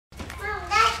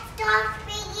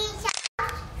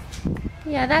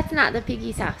Yeah, that's not the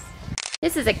piggy's house.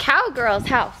 This is a cowgirl's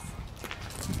house.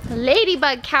 A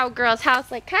ladybug cowgirl's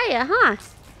house like Kaya, huh?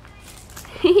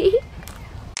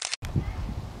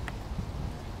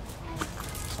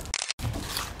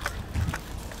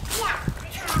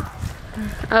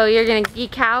 Oh, you're gonna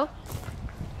geek cow?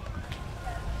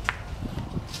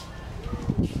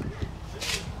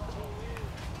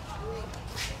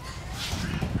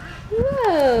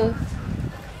 Whoa.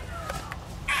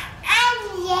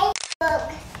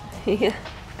 Yeah.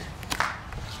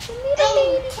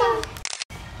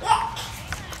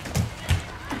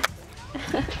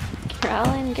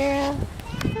 Crawling girl.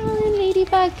 Crawling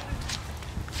ladybug.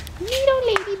 Little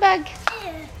ladybug.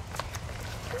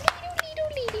 Little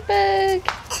ladybug.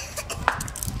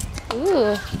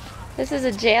 Ooh, this is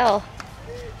a jail.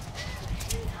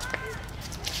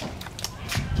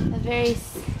 A very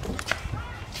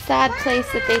sad place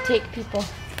that they take people.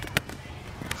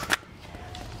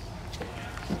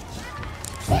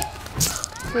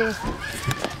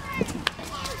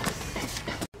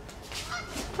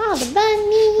 Oh, the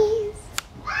bunnies.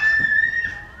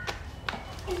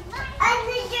 And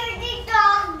the dirty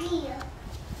doggy.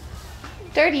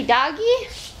 Dirty doggy?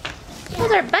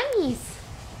 Those are bunnies.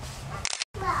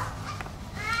 Well,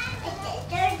 it's a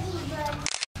dirty one.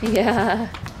 Yeah.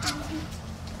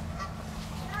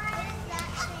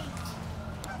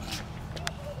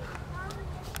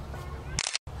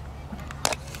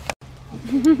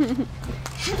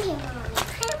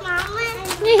 Hey, Mama.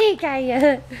 Hey,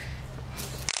 Kaya.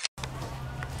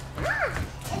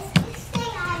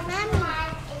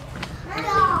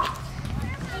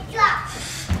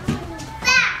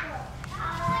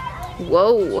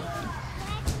 Whoa.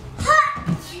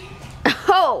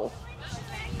 Oh.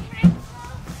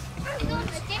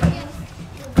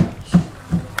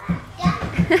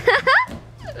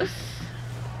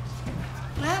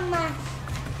 Mama.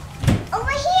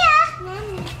 Over here.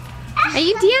 Mama. Are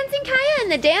you dancing, Kaya, in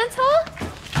the dance hall?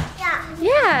 Yeah.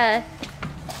 Yeah.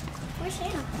 Where's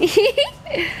Hannah?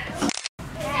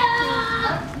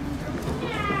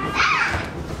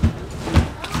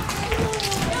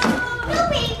 No,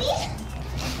 baby.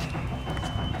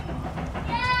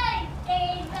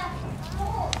 Hey, Mom.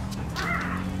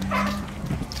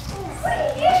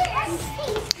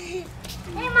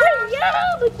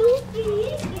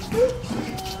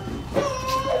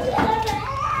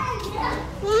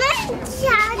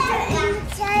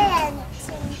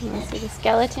 You want to see the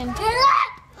skeleton?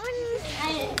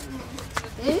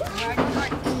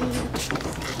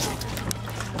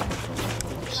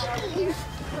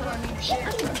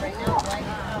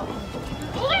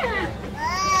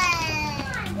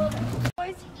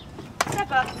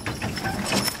 Step up.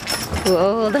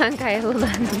 Whoa, hold on, Kaya, hold on.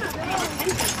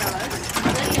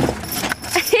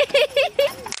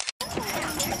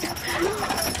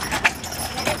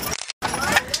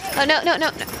 Oh, no, no, no,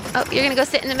 no. Oh, you're gonna go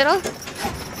sit in the middle?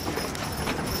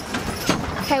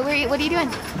 Okay, what are you doing?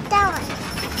 That one.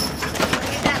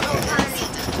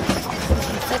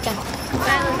 Sit down.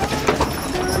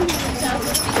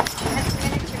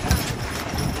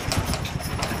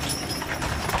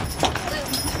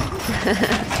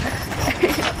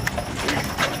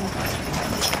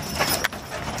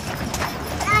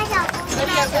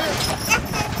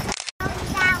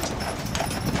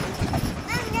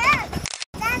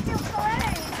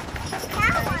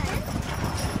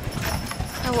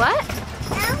 A what?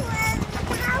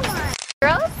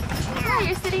 Girls? Yeah,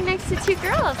 you're sitting next to two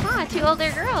girls, huh? Two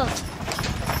older girls.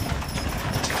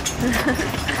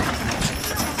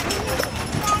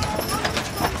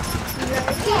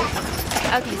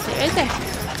 Okay, sit right there.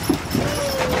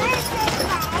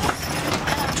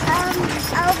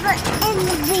 Over in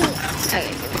the beach. Okay,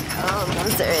 oh,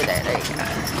 don't sit right there. There you go.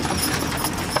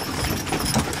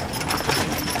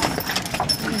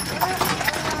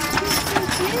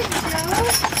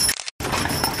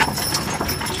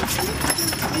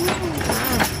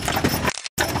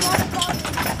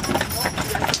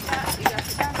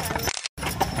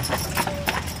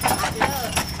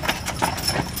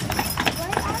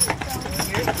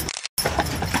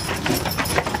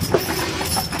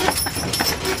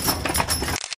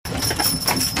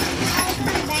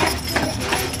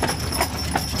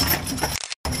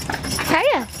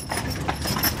 Kaya,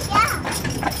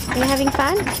 are you having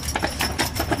fun?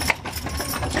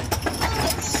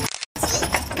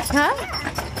 Huh?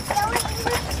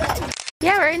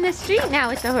 Yeah, we're in the street now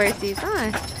with the horsies,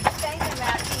 huh?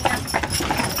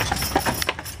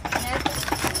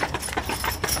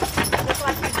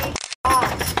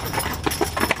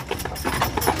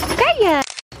 Kaya!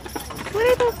 What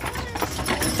are those?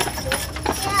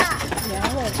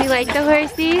 Do you like the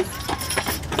horsies?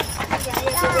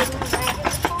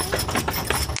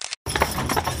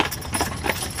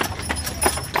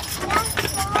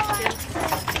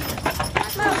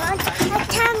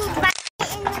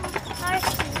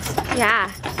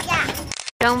 Yeah. Yeah.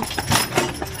 Don't.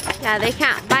 Yeah, they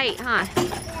can't bite, huh?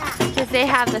 Yeah. Because they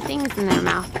have the things in their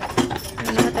mouth. I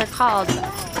don't know what they're called.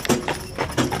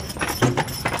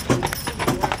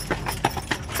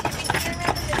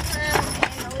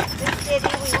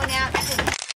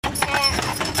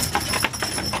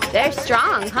 They're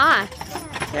strong, huh?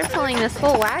 They're pulling this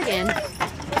whole wagon.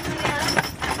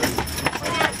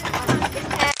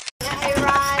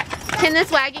 Can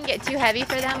this wagon get too heavy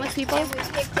for them with people? No,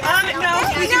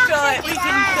 we can fill it. We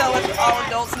can fill it with all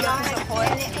adults and at some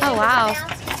point. Oh, wow.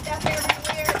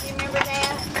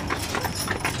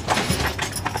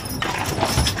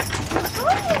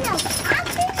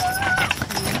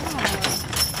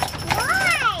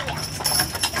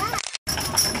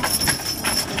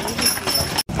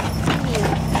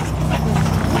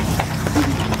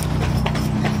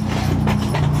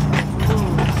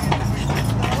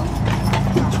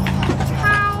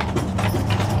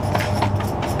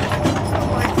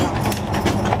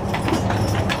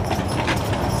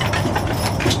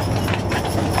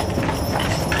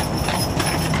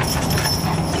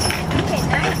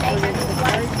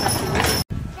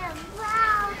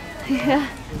 Yeah.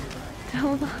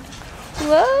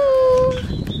 Whoa.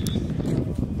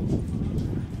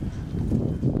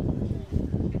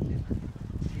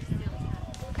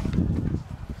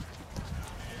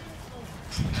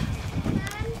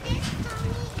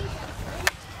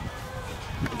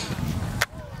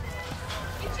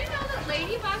 Did you know that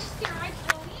ladybugs can ride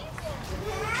ponies?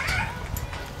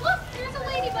 Look, there's a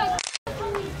ladybug.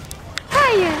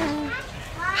 Hiya.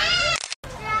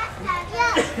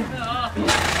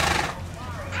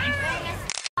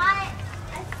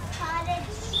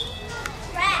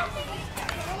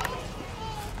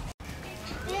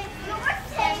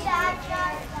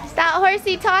 Is that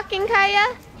horsey talking,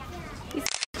 Kaya?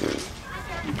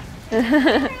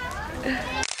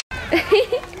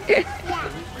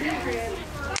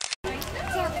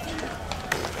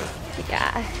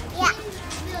 Yeah,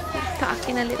 he's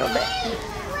talking a little bit.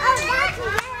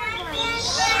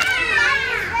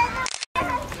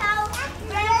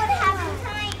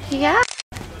 Yeah,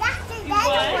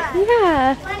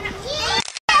 yeah.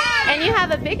 And you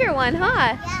have a bigger one,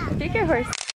 huh? A bigger horse.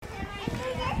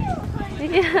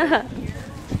 Yeah.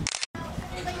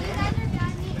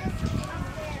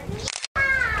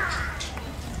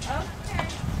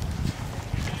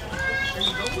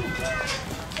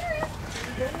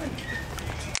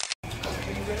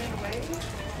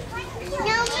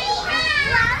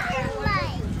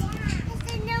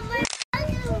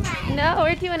 No,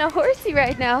 we're doing a horsey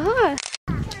right now, huh?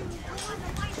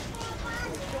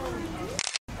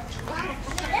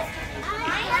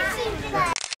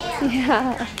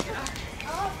 Yeah.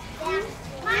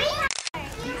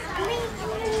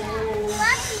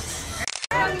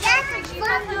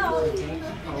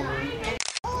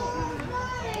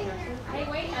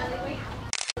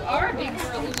 Our big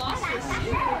girl who lost her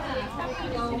suit.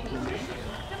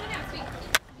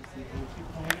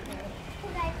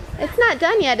 It's not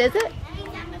done yet, is it?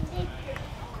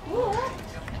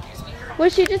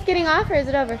 Was she just getting off or is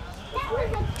it over?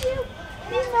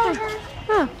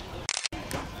 Oh.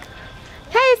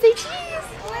 Hey, say cheese!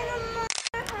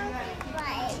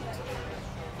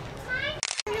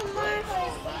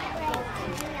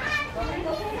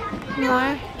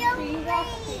 More?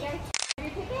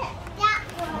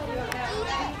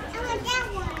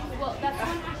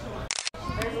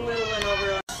 There's a little one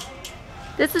over on.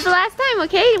 This is the last time,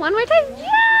 okay? One more time.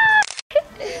 Yeah!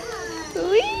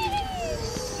 Whee!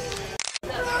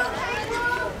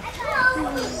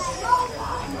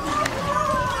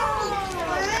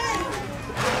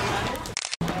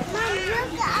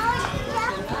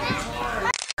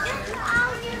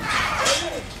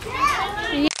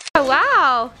 Yeah,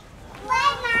 wow.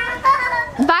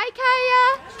 Bye, Kaya.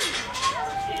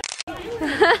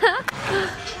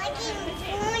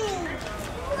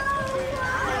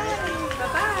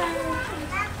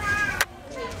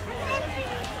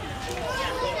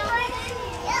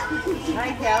 Hi,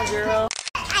 cowgirl.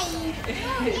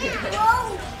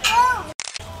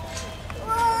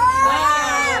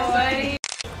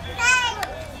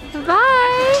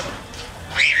 Bye.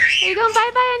 Are you going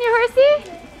bye-bye on your horsey?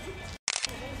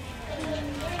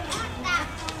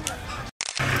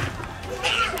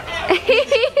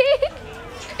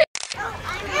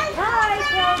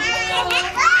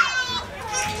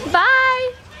 Bye.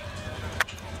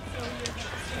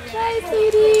 Bye,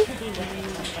 sweetie.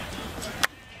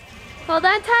 Hold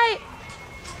on tight.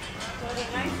 What a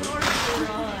nice horse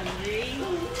you're on, Ree.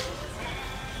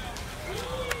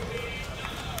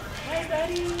 Hi,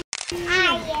 buddy. Hi.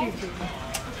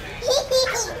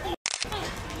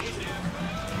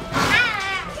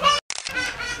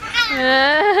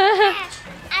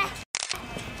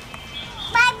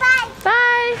 Bye-bye.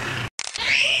 Bye.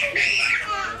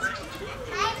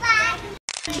 Bye-bye.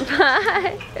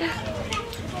 Bye.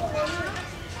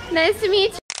 Nice to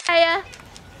meet you, Kaya.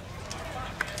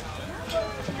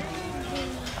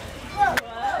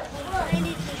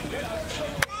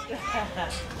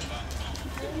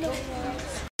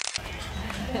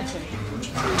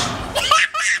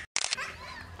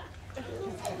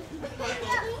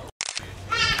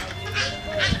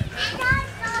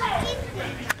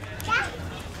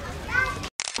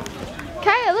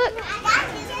 Kaya, look.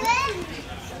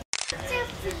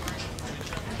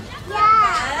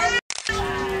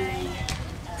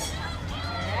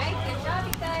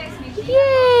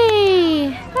 Yay!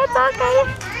 That's all, Kaya.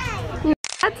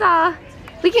 That's all.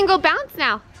 We can go bounce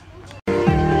now.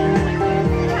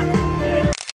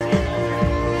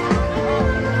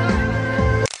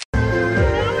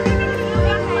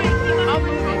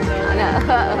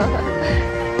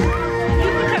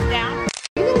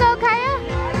 You can go, Kaya.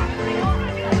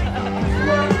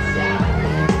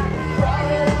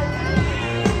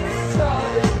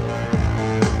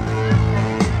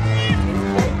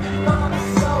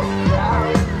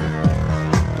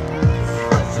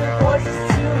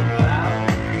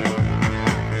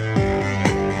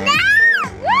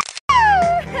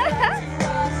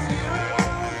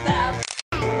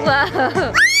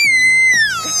 Whoa.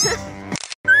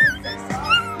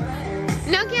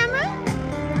 No camera?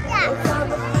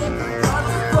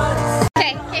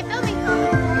 Okay, okay, filming.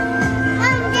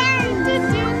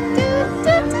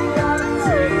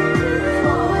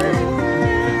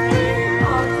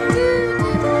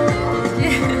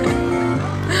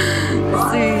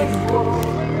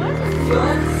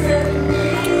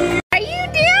 Are you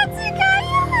dancing, Kaya?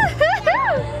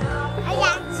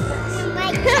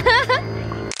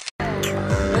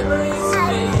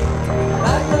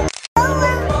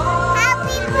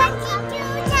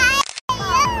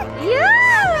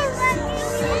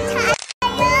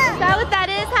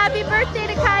 Happy birthday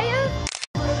to Kaya.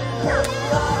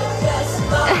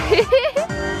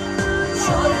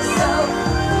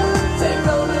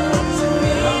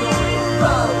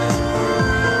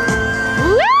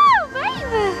 Woo,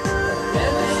 baby.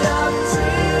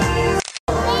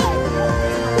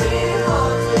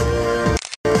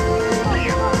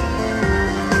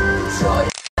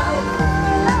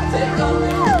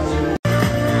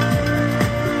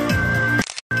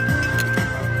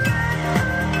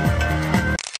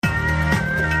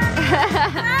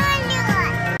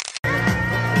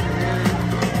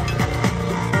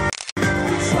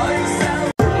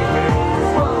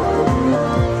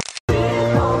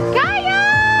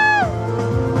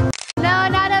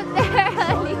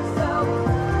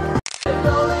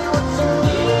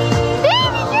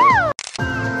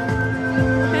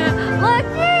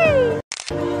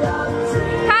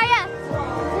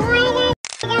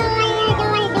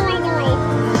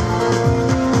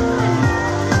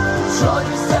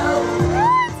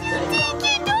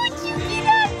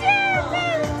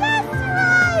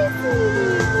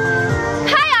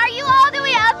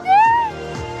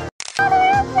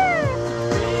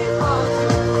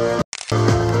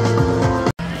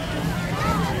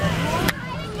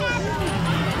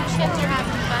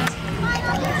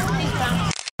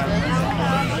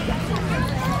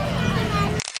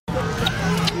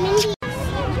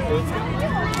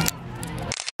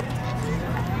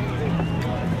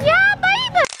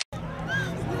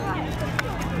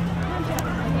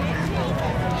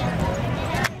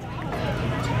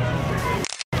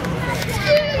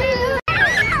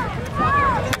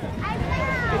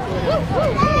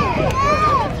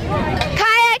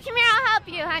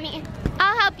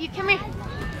 I'll help you. Come here.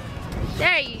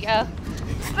 There you go.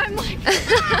 I'm like,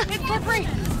 it's slippery.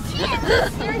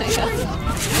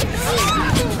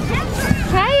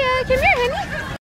 Kaya, come here, honey.